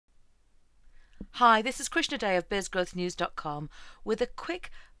Hi, this is Krishna-De of bizgrowthnews.com with a quick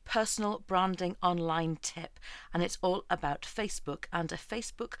personal branding online tip, and it's all about Facebook and a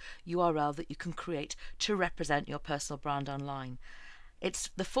Facebook URL that you can create to represent your personal brand online.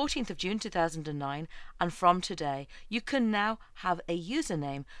 It's the 14th of June 2009, and from today you can now have a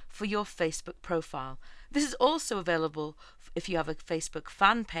username for your Facebook profile. This is also available if you have a Facebook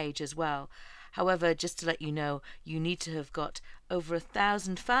fan page as well. However, just to let you know, you need to have got over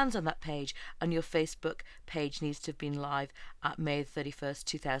 1,000 fans on that page, and your Facebook page needs to have been live at May 31st,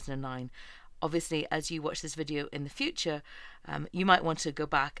 2009. Obviously, as you watch this video in the future, you might want to go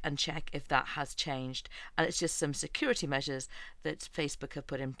back and check if that has changed. And it's just some security measures that Facebook have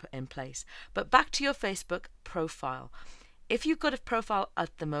put in place. But back to your Facebook profile. If you've got a profile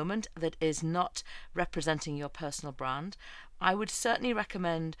at the moment that is not representing your personal brand, I would certainly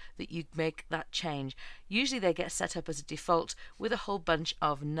recommend that you make that change. Usually they get set up as a default with a whole bunch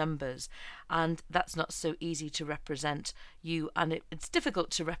of numbers, and that's not so easy to represent you, and it's difficult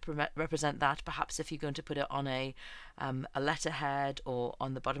to represent that perhaps if you're going to put it on a letterhead or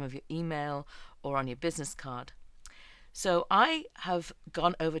on the bottom of your email or on your business card. So I have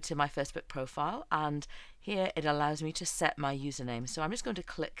gone over to my Facebook profile, and here it allows me to set my username. So I'm just going to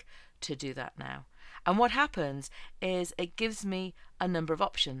click to do that now. And what happens is it gives me a number of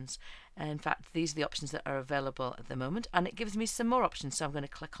options. In fact, these are the options that are available at the moment, and it gives me some more options, so I'm going to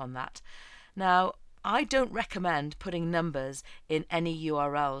click on that. Now, I don't recommend putting numbers in any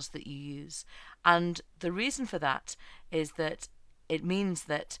URLs that you use, and the reason for that is that it means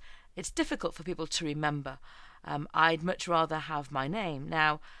that it's difficult for people to remember. I'd much rather have my name.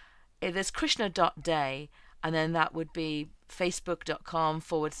 Now, there's Krishna.De, and then that would be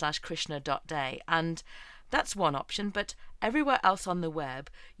facebook.com/Krishna.De, and that's one option, but everywhere else on the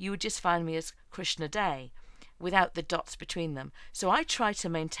web you would just find me as Krishna-De without the dots between them. So I try to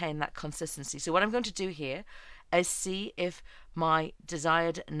maintain that consistency. So what I'm going to do here is see if my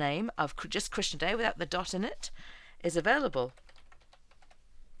desired name of just Krishna-De without the dot in it is available,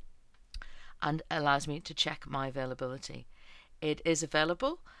 and allows me to check my availability. It is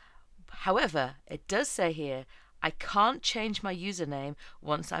available. However, it does say here I can't change my username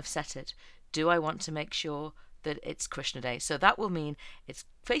once I've set it. Do I want to make sure that it's Krishna-De? So that will mean it's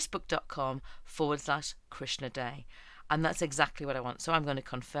facebook.com/Krishna-De, and that's exactly what I want. So I'm going to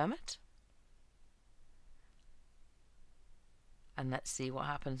confirm it, and let's see what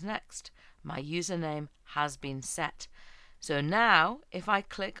happens next. My username has been set. So now if I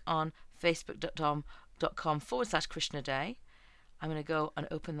click on facebook.com/Krishna-De, I'm going to go and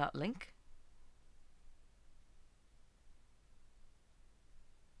open that link.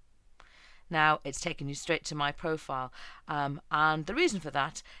 Now it's taken you straight to my profile, and the reason for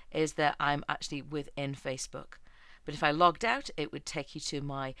that is that I'm actually within Facebook. But if I logged out, it would take you to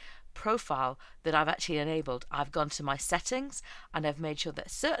my profile that I've actually enabled. I've gone to my settings, and I've made sure that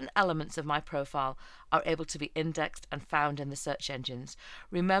certain elements of my profile are able to be indexed and found in the search engines.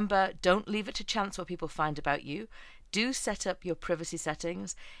 Remember, don't leave it to chance what people find about you. Do set up your privacy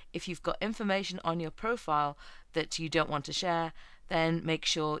settings. If you've got information on your profile that you don't want to share, then make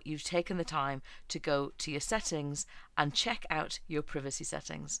sure you've taken the time to go to your settings and check out your privacy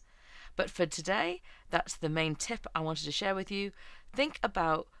settings. But for today, that's the main tip I wanted to share with you. Think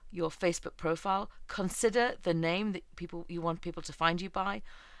about your Facebook profile. Consider the name that you want people to find you by,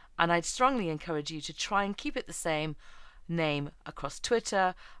 and I'd strongly encourage you to try and keep it the same name across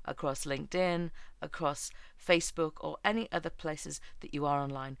Twitter, across LinkedIn, across Facebook, or any other places that you are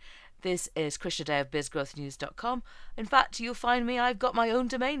online. This is Krishna-De of bizgrowthnews.com. In fact, you'll find me, I've got my own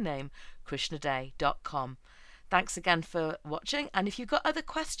domain name, Krishna-De.com. Thanks again for watching, and if you've got other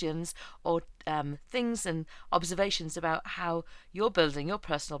questions or things and observations about how you're building your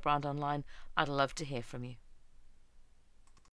personal brand online, I'd love to hear from you.